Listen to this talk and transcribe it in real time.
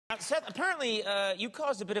Seth, apparently you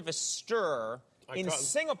caused a bit of a stir in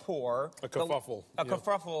Singapore. A kerfuffle. A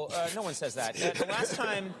kerfuffle. No one says that.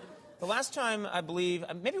 The last time, I believe,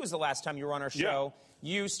 maybe it was the last time you were on our show,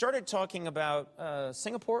 you started talking about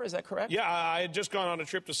Singapore, is that correct? Yeah, I had just gone on a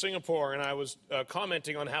trip to Singapore, and I was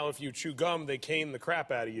commenting on how if you chew gum, they cane the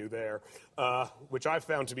crap out of you there, which I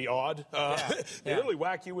found to be odd. They really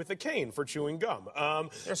whack you with a cane for chewing gum.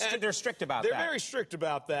 They're strict about that. They're very strict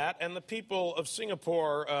about that, and the people of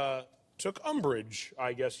Singapore took umbrage,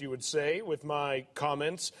 I guess you would say, with my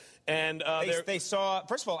comments. And they saw.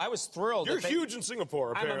 First of all, I was thrilled. You're huge in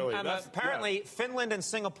Singapore, apparently. Apparently, Finland and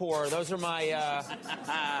Singapore. Those are my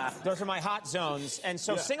hot zones. And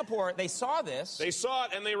so Singapore, they saw this. They saw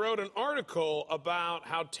it, and they wrote an article about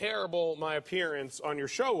how terrible my appearance on your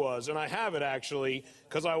show was, and I have it actually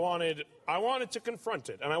because I wanted to confront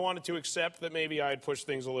it, and I wanted to accept that maybe I had pushed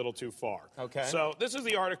things a little too far. Okay. So this is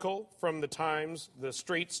the article from the Times, the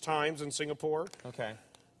Straits Times in Singapore. Okay.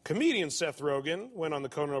 Comedian Seth Rogen went on the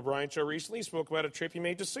Conan O'Brien show recently. He spoke about a trip he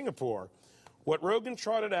made to Singapore. What Rogen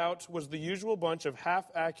trotted out was the usual bunch of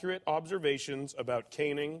half-accurate observations about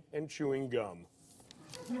caning and chewing gum.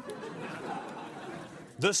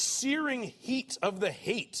 The searing heat of the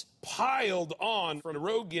hate piled on when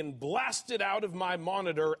Rogen blasted out of my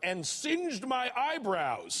monitor and singed my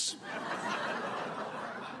eyebrows.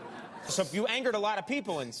 So you angered a lot of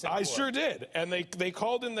people in Singapore. I sure did. And they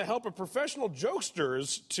called in the help of professional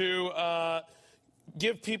jokesters to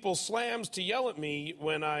give people slams to yell at me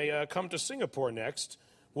when I come to Singapore next.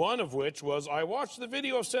 One of which was, I watched the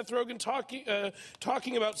video of Seth Rogen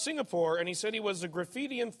talking about Singapore, and he said he was a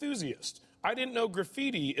graffiti enthusiast. I didn't know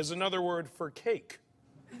graffiti is another word for cake.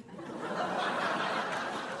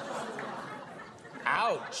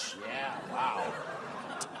 Ouch. Yeah, wow.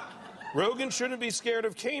 Rogen shouldn't be scared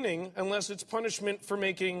of caning unless it's punishment for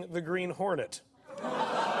making the Green Hornet.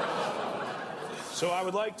 So I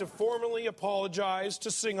would like to formally apologize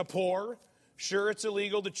to Singapore. Sure, it's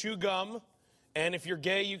illegal to chew gum, and if you're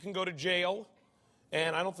gay, you can go to jail,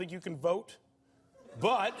 and I don't think you can vote,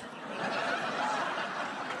 but...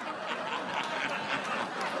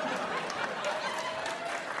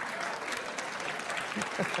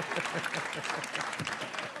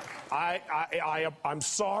 I'm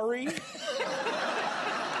sorry.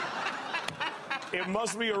 It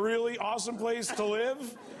must be a really awesome place to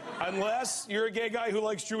live, unless you're a gay guy who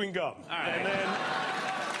likes chewing gum. All right. And then...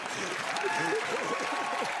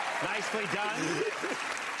 Nicely done.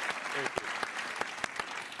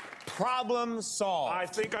 Problem solved. I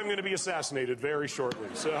think I'm going to be assassinated very shortly,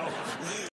 so...